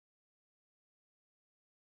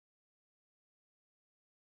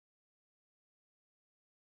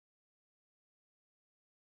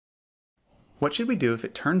What should we do if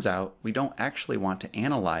it turns out we don't actually want to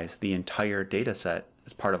analyze the entire data set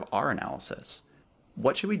as part of our analysis?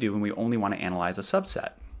 What should we do when we only want to analyze a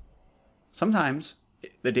subset? Sometimes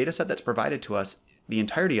the data set that's provided to us, the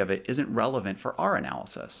entirety of it, isn't relevant for our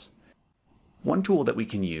analysis. One tool that we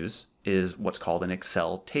can use is what's called an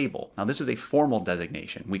Excel table. Now, this is a formal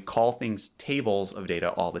designation. We call things tables of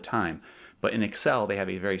data all the time, but in Excel, they have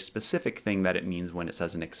a very specific thing that it means when it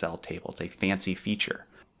says an Excel table. It's a fancy feature.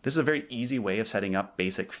 This is a very easy way of setting up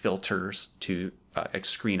basic filters to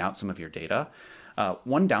screen out some of your data.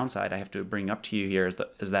 One downside I have to bring up to you here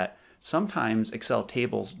is that sometimes Excel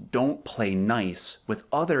tables don't play nice with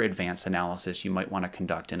other advanced analysis you might want to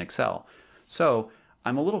conduct in Excel. So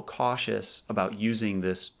I'm a little cautious about using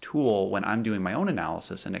this tool when I'm doing my own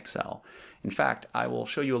analysis in Excel. In fact, I will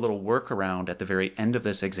show you a little workaround at the very end of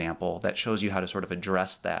this example that shows you how to sort of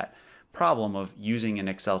address that problem of using an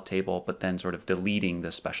Excel table but then sort of deleting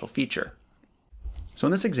this special feature. So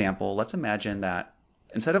in this example, let's imagine that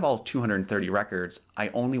instead of all 230 records, I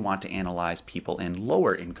only want to analyze people in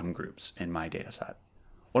lower income groups in my dataset.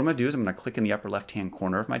 What I'm going to do is I'm going to click in the upper left-hand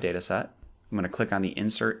corner of my dataset. I'm going to click on the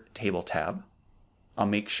Insert Table tab. I'll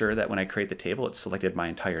make sure that when I create the table, it's selected my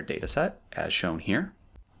entire dataset as shown here.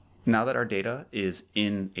 Now that our data is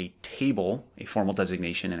in a table, a formal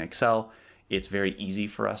designation in Excel, it's very easy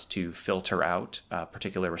for us to filter out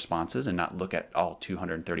particular responses and not look at all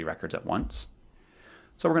 230 records at once.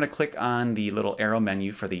 So we're going to click on the little arrow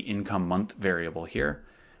menu for the income month variable here,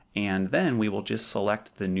 and then we will just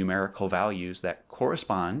select the numerical values that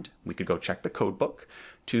correspond. We could go check the code book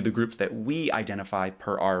to the groups that we identify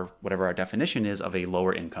per whatever our definition is of a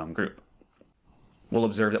lower income group. We'll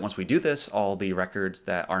observe that once we do this, all the records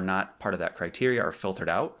that are not part of that criteria are filtered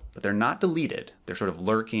out, but they're not deleted. They're sort of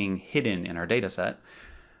lurking hidden in our data set.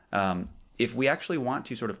 If we actually want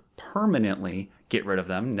to sort of permanently get rid of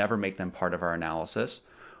them, never make them part of our analysis,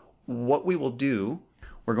 what we will do,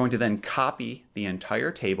 we're going to then copy the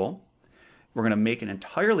entire table. We're going to make an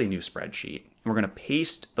entirely new spreadsheet. We're going to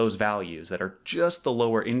paste those values that are just the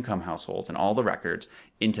lower income households and all the records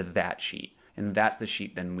into that sheet. And that's the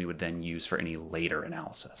sheet then we would then use for any later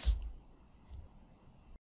analysis.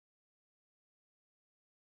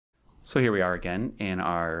 So here we are again in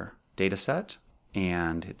our data set,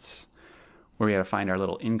 and it's where we have to find our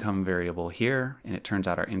little income variable here, and it turns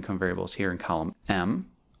out our income variable is here in column M,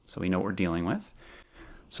 so we know what we're dealing with.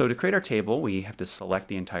 So to create our table, we have to select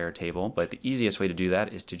the entire table, but the easiest way to do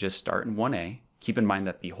that is to just start in 1A. Keep in mind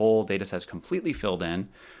that the whole data set is completely filled in,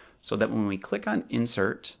 so that when we click on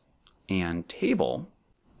Insert and Table,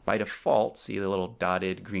 by default, see the little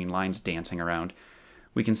dotted green lines dancing around,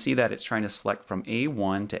 we can see that it's trying to select from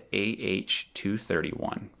A1 to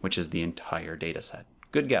AH231, which is the entire data set.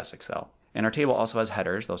 Good guess, Excel. And our table also has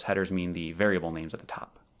headers. Those headers mean the variable names at the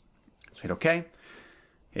top. So hit OK.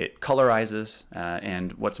 It colorizes,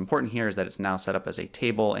 and what's important here is that it's now set up as a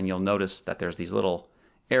table, and you'll notice that there's these little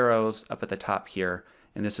arrows up at the top here,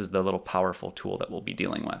 and this is the little powerful tool that we'll be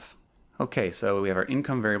dealing with. Okay, so we have our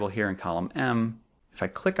income variable here in column M. If I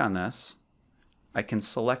click on this, I can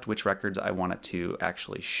select which records I want it to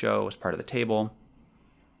actually show as part of the table.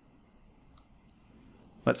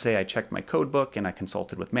 Let's say I checked my code book and I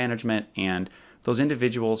consulted with management, and those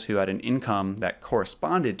individuals who had an income that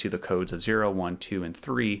corresponded to the codes of 0, 1, 2, and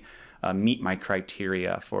 3 meet my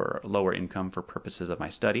criteria for lower income for purposes of my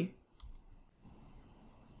study.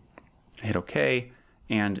 Hit OK,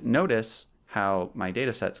 and notice how my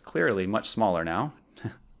data set's clearly much smaller now.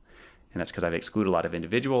 And that's because I've excluded a lot of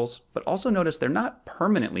individuals. But also notice they're not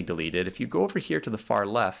permanently deleted. If you go over here to the far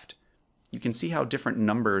left, you can see how different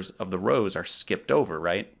numbers of the rows are skipped over,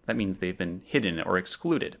 right? That means they've been hidden or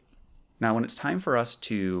excluded. Now, when it's time for us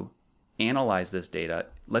to analyze this data,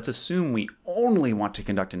 let's assume we only want to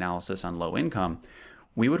conduct analysis on low income.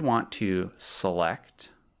 We would want to select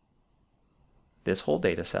this whole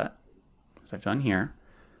data set, as I've done here,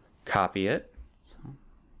 copy it. So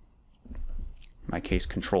in my case,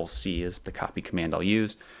 Control-C is the copy command I'll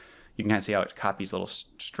use. You can kind of see how it copies a little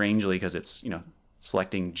strangely because it's,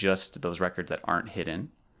 selecting just those records that aren't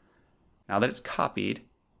hidden. Now that it's copied,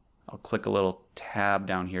 I'll click a little tab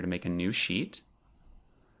down here to make a new sheet.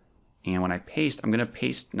 And when I paste, I'm going to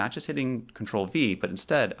paste not just hitting Control-V, but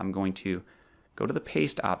instead I'm going to go to the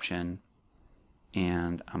paste option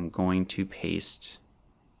and I'm going to paste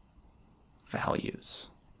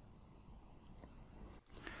values.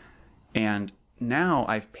 And now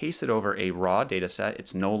I've pasted over a raw data set.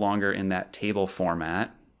 It's no longer in that table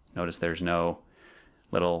format. Notice there's no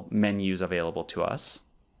little menus available to us.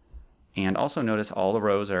 And also notice all the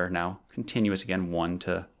rows are now continuous again, 1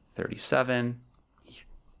 to 37.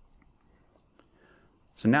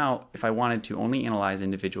 So now, if I wanted to only analyze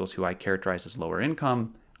individuals who I characterize as lower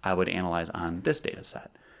income, I would analyze on this data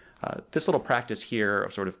set. This little practice here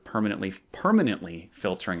of sort of permanently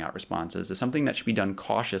filtering out responses is something that should be done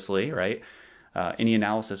cautiously, right? Any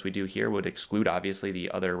analysis we do here would exclude, obviously,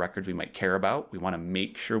 the other records we might care about. We want to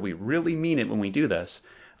make sure we really mean it when we do this.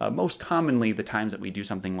 Most commonly, the times that we do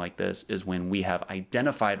something like this is when we have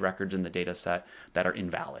identified records in the data set that are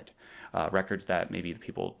invalid. Records that maybe the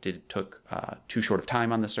people took too short of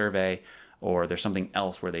time on the survey, or there's something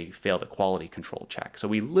else where they failed a quality control check. So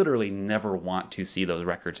we literally never want to see those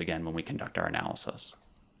records again when we conduct our analysis.